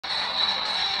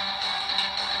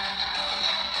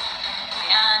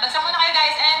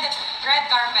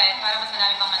ulit para mas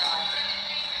madami pang manood.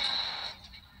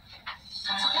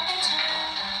 Pasok na kayo dyan.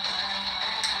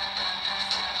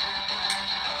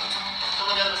 So,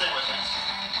 magkano ba sa'yo questions?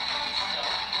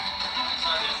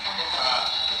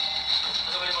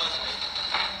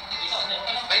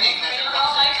 Ay, hindi.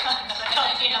 Oh my God.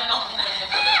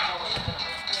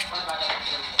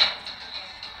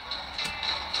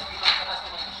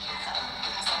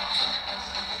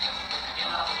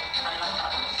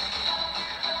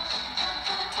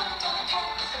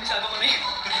 Sabi ko na yun.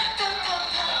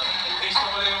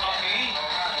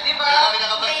 Diba? Kaya kami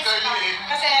nakabay si Carley eh.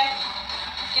 Kasi,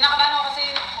 kinakabahan ako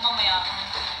kasi mamaya.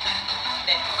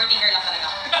 Hindi, overthinker lang talaga.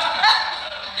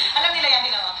 Alam nila yan,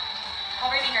 nila mo.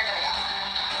 Overthinker talaga.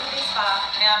 2 days pa.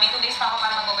 Kaya may 2 days pa ako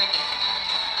para mag-overthink.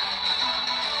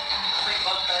 May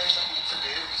bug tayo sa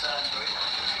Dev, sa Android.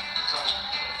 Sa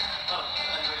Android.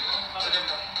 Sa Dev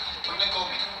ka. Pag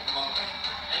nag-comment, umango tayo.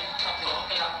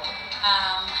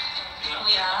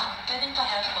 Kuya, pwedeng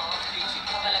pa-help ko.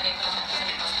 Papalagay ko lang sa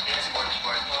likod. Yes, Borge.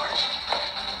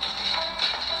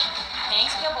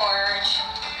 Thanks, Kuya Borge.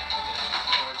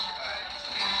 Borge,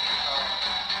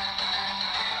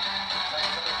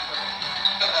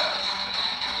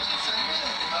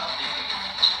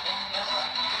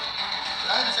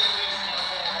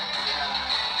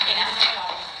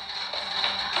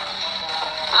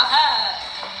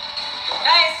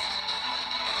 Guys!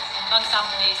 Bagsak,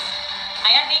 please.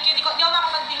 Ayan, thank you. Di ako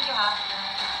makapag-thank you, ha?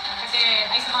 Kasi,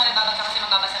 ay sa mga nagbabagsak kasi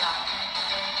magbabasa na ako.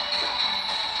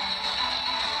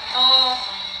 So,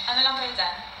 ano lang kayo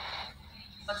dyan?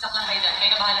 Bagsak lang kayo dyan. Kayo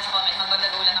na bahala sa comment.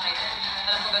 Magbagdagulan na kayo dyan.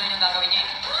 Alam ko ganun yung gagawin niya eh.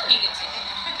 Higit siya.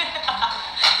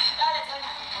 Let's go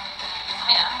na.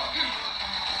 Okay na.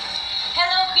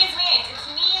 Hello, Quizmates! It's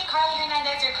me, Carley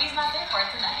Hernandez, your Quizmaster for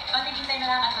tonight. Konting hintay na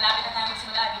lang at malapit na tayo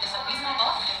magsimula dito sa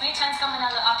Quizmoko. May chance kang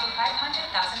manalo up to 500,000.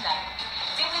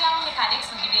 Simple lang ang mechanics,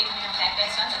 magbibigay kami ng 10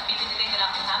 questions at pipindutin nyo lang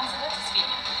ang tamang sagot sa screen.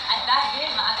 At dahil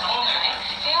maaga kayo na tayo,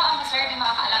 kayo ang maswerte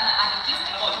makakaalam ng ating quiz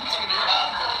na kung distributed.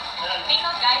 Take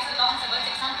note guys, ito ang sagot sa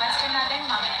isang question natin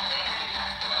mamaya.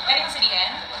 Pwede mo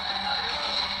sabihin?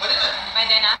 Pwede na.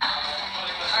 Pwede na?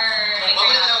 Or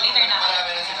later na?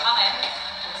 Okay.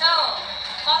 So,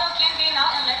 follow Q&A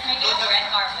now and let's make it a red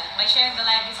carpet by sharing the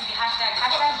live using the hashtag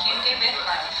Q&A with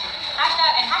Carley.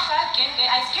 Hashtag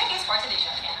Q&A Sports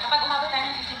Edition. Yan. Kapag umabot tayo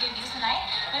ng 15K views tonight,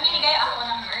 mamimigay ako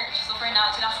ng merch. So for now,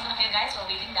 chillax muna kayo guys while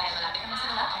waiting dahil malapit na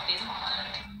masimula ang Quizmoko.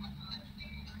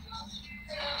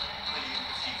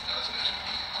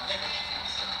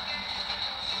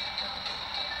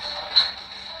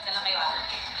 Dala kayo ah.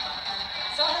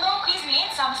 So hello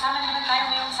Quizmates! Sama-sama naman tayo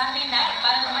ngayong Sunday night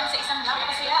para naman sa isang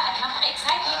napakasaya at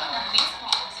napaka-exciting na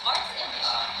Quizmoko Sports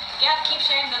Edition. Kaya keep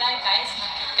sharing the live guys.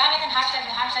 Gamit ang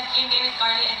hashtag Q&A with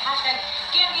Carley and hashtag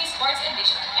Q&A Sports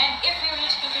Edition. And if we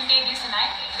reach 15K views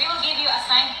tonight, we will give you a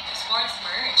signed sports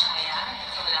merch. Ayan.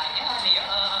 So wala nyo. Ano yun?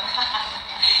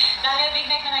 Dahil big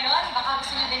night na ngayon, baka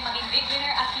gusto nyo din maging big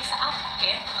winner at least sa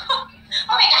akin.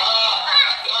 Oh my God!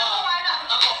 Sino kumana?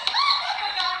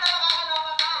 Magkakanta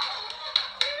makakaloka ka.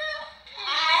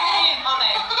 Ay!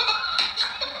 Okay.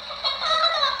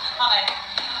 Okay.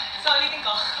 So ulitin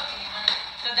ko.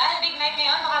 So dahil big night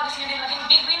ngayon, baka gusto nyo din maging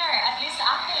big winner, at least sa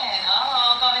akin.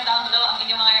 Oh, comment down below ang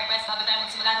inyong mga requests bago tayo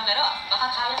magsimula ng laro. Baka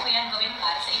kaya ko yan gawin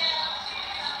para sa inyo.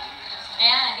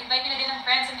 Ayan, invite nyo na din ang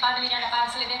friends and family nyo na para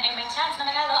sila din ay may chance na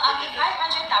manalo up to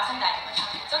 500,000 diamonds.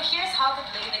 So here's how to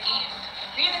play the game.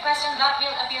 Read the question that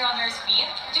will appear on your screen.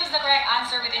 Choose the correct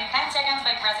answer within 10 seconds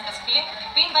by pressing the screen.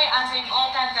 Win by answering all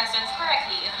 10 questions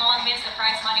correctly. If no one wins, the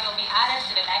prize money will be added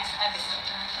to the next episode.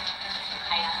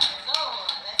 Ayan. So,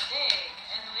 let's dig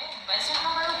and win. Question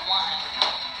number 1.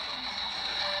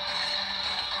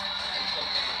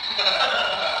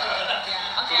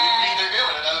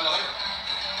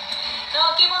 So,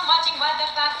 keep on watching What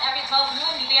the Fact every 12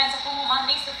 noon. Dito yan sa Kumu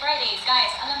Mondays to Fridays.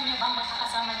 Guys, alam niyo bang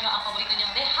makakasama niyo ang paborito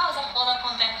niyong The House of Polo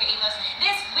content creators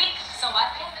this week sa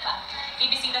What the Fact?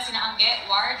 Ibisita sina Angge,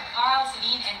 Ward, Carl,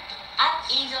 Celine, and at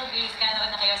Angel Grace. Kaya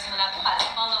naman na kayo simula bukas.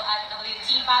 Follow at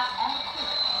WTFact on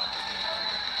Kumu.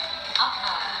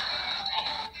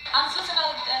 Ang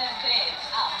susunod, Greg.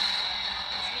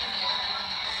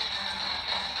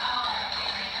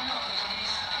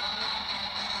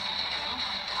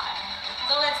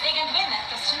 So let's dig and win.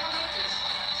 Question number 2.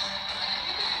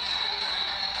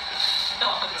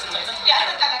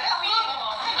 Kaya talaga, willing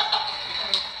mo.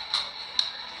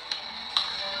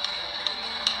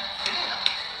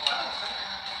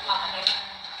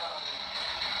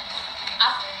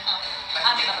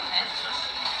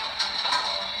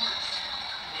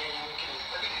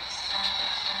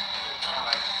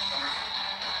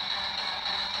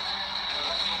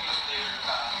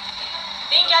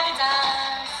 Ate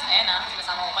Jazz! Ayan na,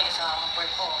 kasama ko kayo sa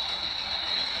work ko.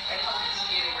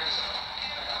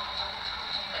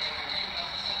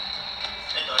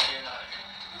 Ito, yun na.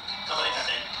 So, balik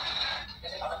natin.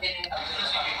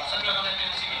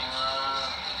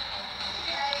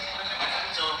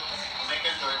 So,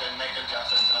 Michael Jordan, Michael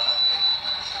Jackson,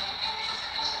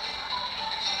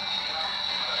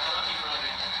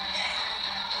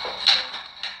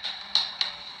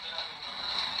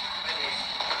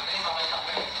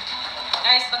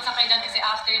 Guys, bagsak kayo dyan kasi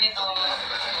after nito,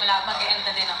 wala, mag-e-end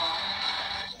na din ako.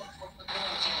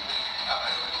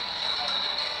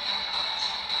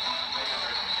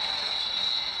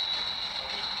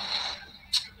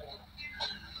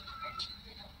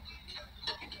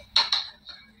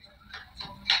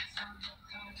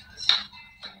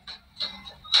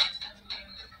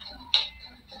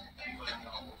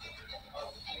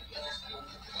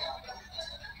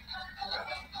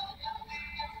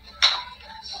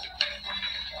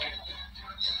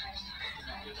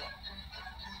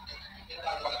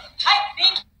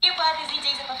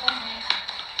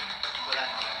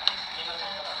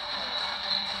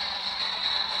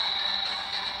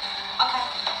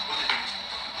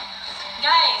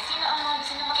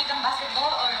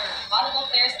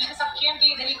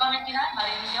 Comment nyo na,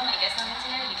 marinig nyo, may guess namin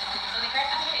sila. So the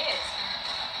correct answer is...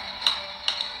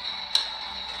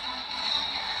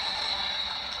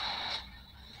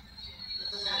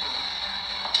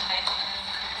 Okay.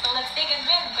 So let's take and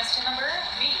win question number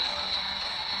 3.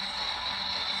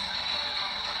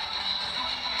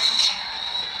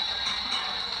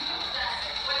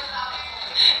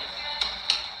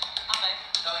 Okay.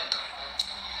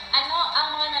 Ano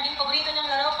ang mga naging paborito niyong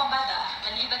laro pambata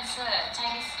maliban sa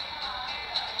Chinese?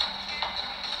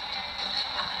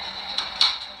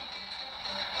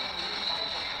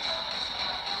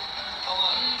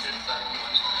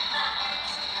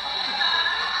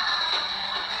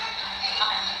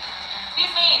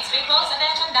 Pay close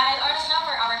attention dahil oras na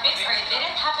for our picks or it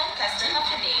didn't happen question of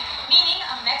the day. Meaning,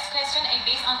 ang next question ay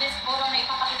based on this photo na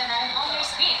ipapakita natin on your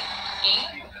screen.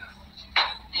 Okay?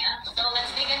 Yeah. So let's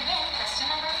dig and win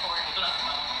question number 4.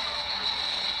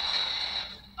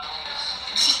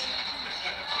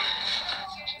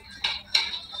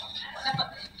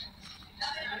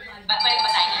 Balik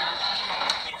basahin niyo.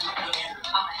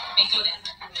 Okay, may clue din.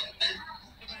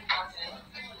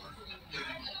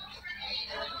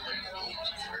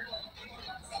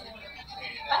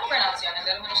 Paano pronounce yun?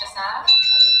 Nagdaro mo na siya sa...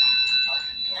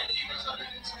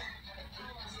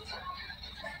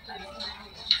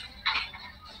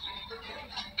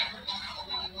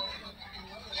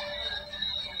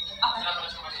 Okay.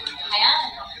 Ayan.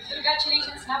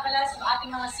 Congratulations nga pala sa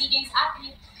ating mga SEA Games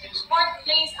athlete. 4th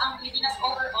place ang Pilipinas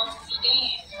overall sa SEA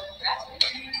Games.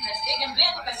 Congratulations. Let's dig and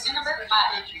win. Question number 5.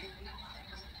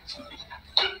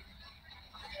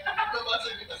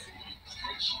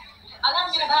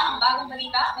 Alam niyo na ba ang bagong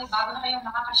balita? May bago na kayong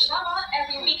nakakasama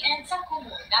every weekend sa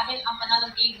Kumu. Dahil ang panalong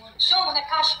game show na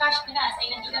Cash Pinas ay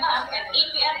nandito na at 8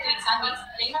 p.m. tuwing Sundays,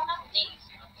 play lang ng play.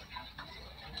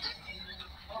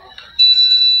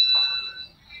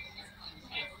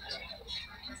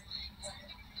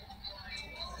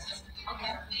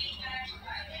 Okay.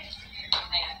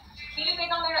 Ayan. Pili ko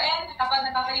itong laruin kapag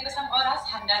nagpapalipas ng oras,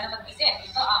 handa na mag-isip.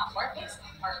 Ito ang 4 picks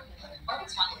or 4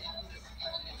 picks 1.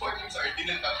 4 picks are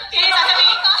didn't happen. Hindi,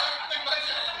 sasabihin ko.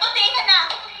 Punti ka na.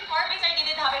 4 picks are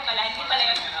didn't happen pala. Hindi pala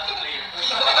yun.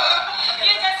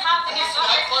 You just have to guess what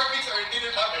 4 picks are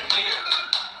didn't happen.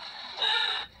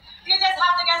 You just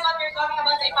have to guess what we're talking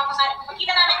about. So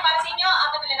ipapakita namin para sa inyo at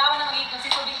nilalawan ng magiging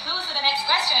consistent clues to the next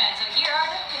question. So here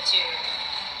are the pictures.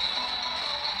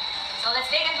 So let's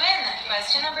take and win.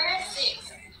 Question number 6.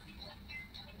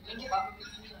 Thank you, Bob.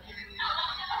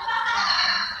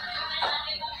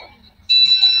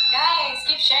 Guys,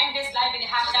 keep sharing this live with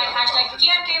the hashtag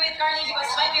QMK with Carley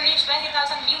because when we reach 20,000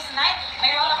 views tonight,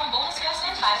 mayroon akong bonus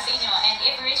question para sa inyo. And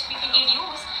if we reach 50k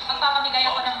views, magpapamigay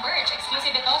ako ng merch.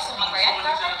 Exclusive ito, so mag-red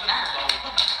carpet na.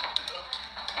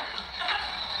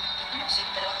 Shit,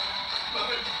 pero...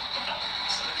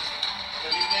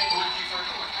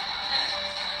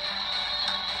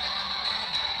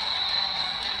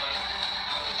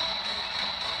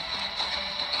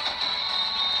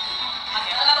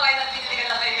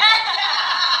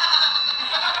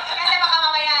 Kasi baka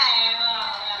mamaya eh.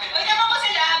 Uy, naman po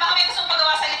sila. Baka may gustong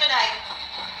pagawa sa lito dahil.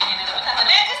 Ayan na naman.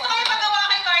 May gusto kayo pagawa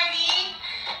kay Carley?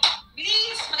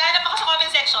 Bilis, maghanap ako sa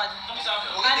comment section.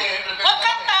 Huwag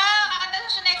kanta. Kakanta na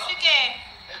siya next week eh.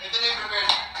 Ito na yung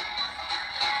prepared.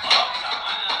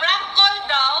 Prank call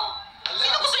daw?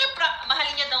 Sino gusto niyo prank?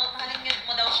 Mahalin niyo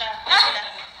mo daw siya.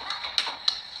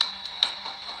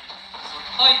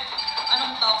 Hoy,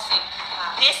 anong talk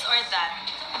This or that?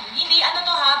 Hindi, ano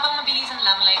to ha, pang mabilisan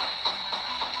lang, like,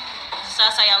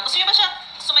 sasayaw. Gusto niyo ba siya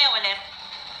sumayaw ulit?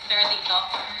 Pero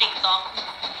TikTok? TikTok?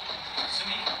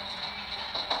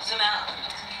 Sumayaw.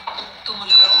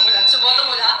 Tumula. Suboto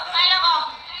mula? Ay,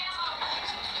 nako.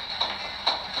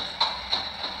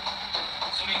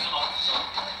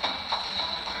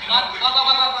 Wag.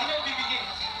 Hindi mo bibigyan.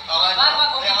 Wag.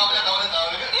 Kaya nga pala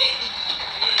tawag.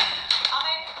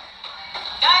 Okay.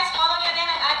 Guys, follow niyo din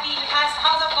ang at the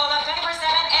House of Collab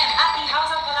 24/7 and at the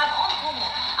House of Collab on Kumu.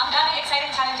 Ang daming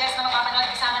exciting challenges na mapapanood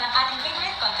kasama ng ating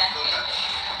favorite content creators.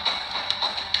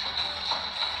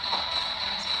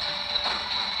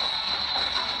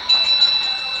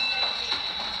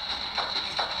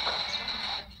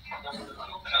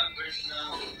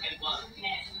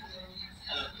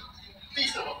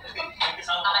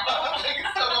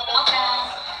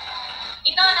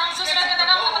 Ito ang susunod na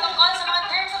tanong na patungkol sa mga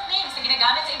terms of names na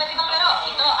ginagamit sa iba't ibang laro.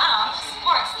 Ito ang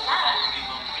sports lang.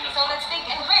 So let's take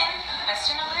and win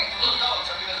question number 8.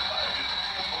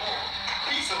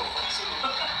 Piso.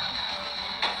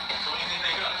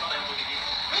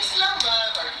 Miss lang ba,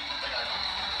 Carley, Tagalog?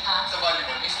 Ha? Sa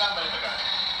volleyball, miss lang ba ng Tagalog?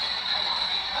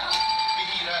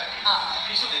 Bihira eh.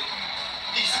 Piso din.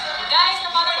 Piso. Guys,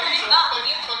 napanood nyo din ba?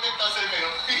 Pag nagtasal kayo,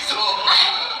 piso.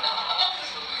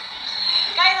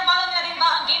 Guys, napanood nyo din ba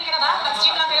ang game ka na ba?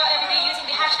 Mag-stream lang kayo everyday using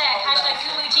the hashtag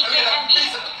 #QMGKNB.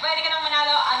 Pwede ka nang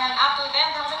manalo ng up to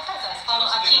 10,000 pesos. Follow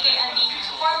at GKNB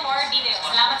for more details.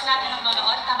 Salamat sa lahat na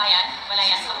nanonood. Tama yan? Wala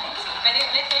yan. Pwede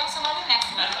ulit kayong sumali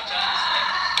next week.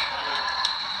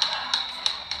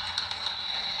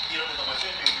 Hirap na naman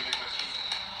siya, yung bigay question.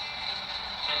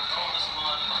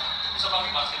 Sa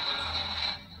bagay basketball.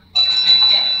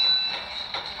 Okay.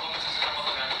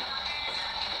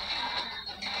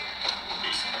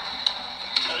 Piso.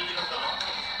 Sarili ng tanong.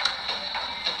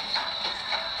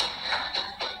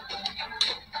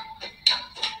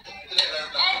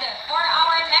 And for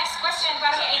our next question,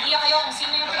 para may idea kayo kung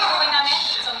sino yung tutukoy namin.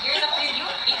 So here's a preview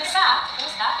dito sa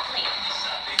Who's That Play.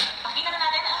 Pakita na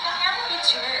natin ang kanyang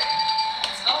picture.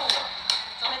 Let's go.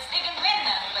 So let's dig and win.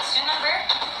 Question number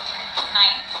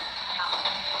 9.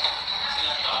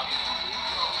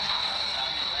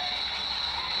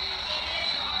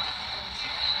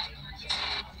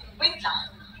 Wait lang.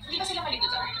 Hindi ba sila malito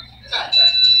dyan? Saan?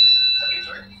 Sa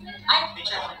picture? Ay,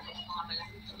 picture. Oo nga pala.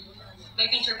 May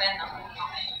picture pen, no?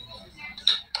 Okay.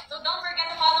 So don't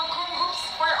forget to follow Kumu Hoops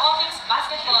for all things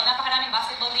basketball. Napakaraming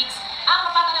basketball leagues ang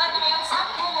mapapanood na ngayon sa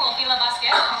Kumu. Fila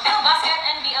Basket, Phil Basket,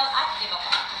 NBL at iba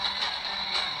pa.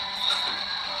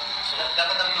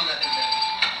 Dapat ang blue natin na.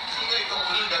 Sino itong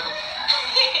blue na ito?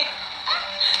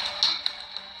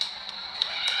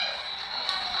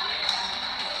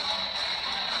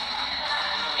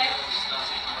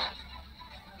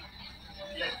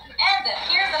 And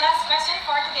here's the last question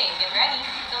for today. Get ready.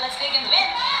 So let's dig and win.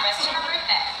 Question number 10.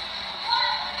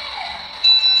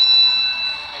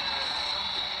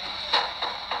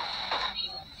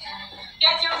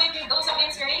 Get your weekly dose of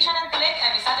inspiration and click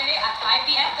every Saturday at 5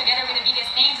 p.m. together with the biggest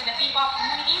names in the P-pop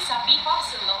community sa P-pop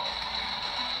Solo.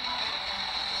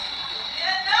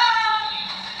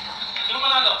 Sino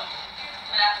manalo?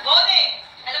 Voting!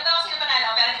 Alam ko kung sino panalo,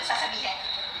 pero hindi ko sasabihin.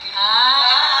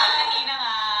 Kanina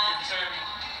nga. Deserving.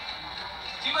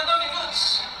 Si Madami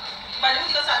Goods. Balo,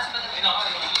 hindi ko sasabihin. Ay, naka.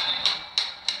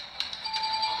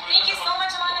 Thank you so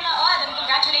much sa mga nanood and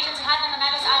congratulations sa lahat na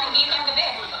nanalo sa ating game ngayong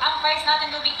gabi. Ang prize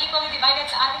natin will be equally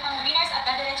divided sa ating mga winners at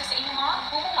dadiretso sa inyong mga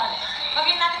Kumu wallet. Huwag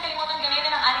rin natin kalimutan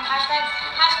gamitin ang ating hashtag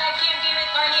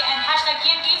 #KMKWithCarley and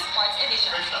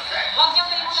 #KMKSportsEdition. Huwag niyong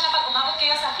kalimutan na pag umabot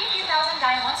kayo sa 50,000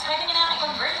 diamonds, pwede niyo na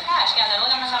i-convert to cash. Kaya laro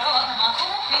lang ng laro ng mga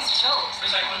Kumu quiz shows.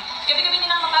 Recycle. Gabi-gabi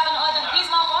niyo lang mapapanood ng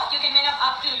Quizmoko, you can win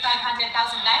up to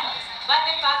 500,000 diamonds. But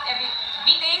in fact, every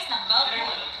weekdays ng 12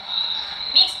 noon.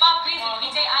 Mix Pop Quiz with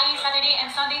VJ IE Saturday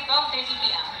and Sunday 12:30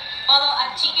 p.m. Follow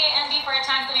at GKNB for a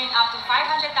chance to win up to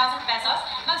 500,000 pesos.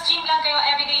 Mag-stream lang kayo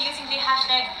everyday using the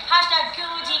hashtag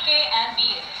 #QGKNB.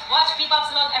 Watch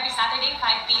P-Pop Vlog every Saturday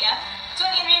 5 p.m.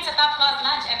 Tune in rin sa Top Class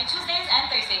Lunch every Tuesdays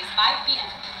and Thursdays 5 p.m.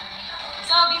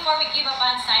 So before we give up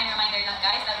on sign reminder lang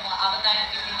guys, dahil mga abot tayo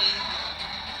ng 15 days.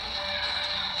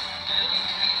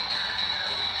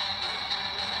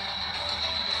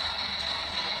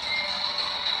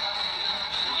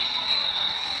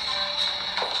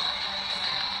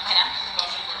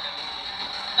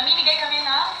 Mamimigay kami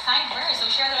ng signed verse. So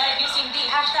share the live using the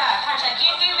hashtag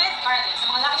 #GMKWithCarley. Sa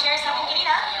mga lucky shares natin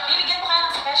kanina, bibigyan mo kayo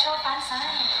ng special fan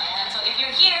sign. Ayan. So if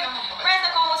you're here, press the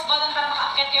co-host button para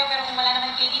maka-akit kayo. Pero kung wala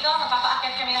naman kayo dito,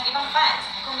 magpapa-akit kami ng ibang fans.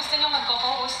 Kung gusto nyo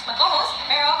mag-co-host,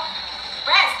 pero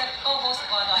press the co-host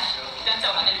button. Diyan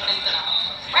sa madalito na ako.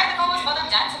 Press the co-host button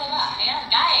dyan sa baba. Ayan,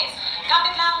 guys.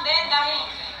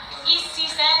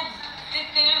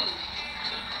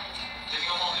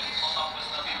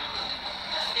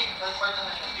 Nag-part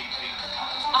na siya. Daydream.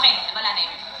 Okay, wala na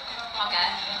yun. Okay.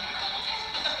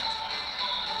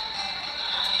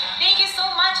 Thank you so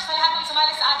much sa lahat ng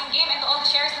sumali sa ating game and to all the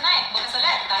shares tonight. Bukas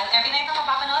ulit, dahil every night ang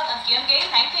mapapanood ang QMK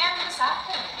 9 p.m. dito sa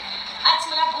Home. At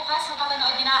simula bukas,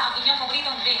 mapapanood niyo na ang inyong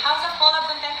paboritong The House of Collab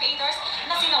content creators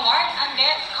na sina Ward,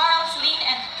 Angget, Carl, Celine,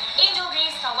 and Angel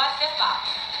Grace sa What The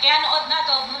Fuck. Kaya nood na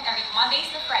 12 noon every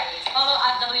Mondays to Fridays. Follow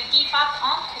at WTFact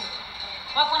on Cool.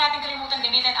 Huwag po natin kalimutan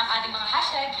gamitin ang ating mga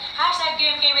hashtag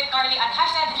QMK with Carley at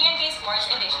hashtag QMK Sports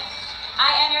Edition.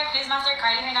 I am your Quizmaster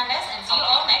Carley Hernandez and see you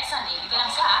all next Sunday dito lang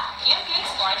sa QMK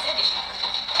Sports Edition.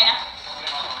 Okay na?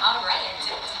 Alright.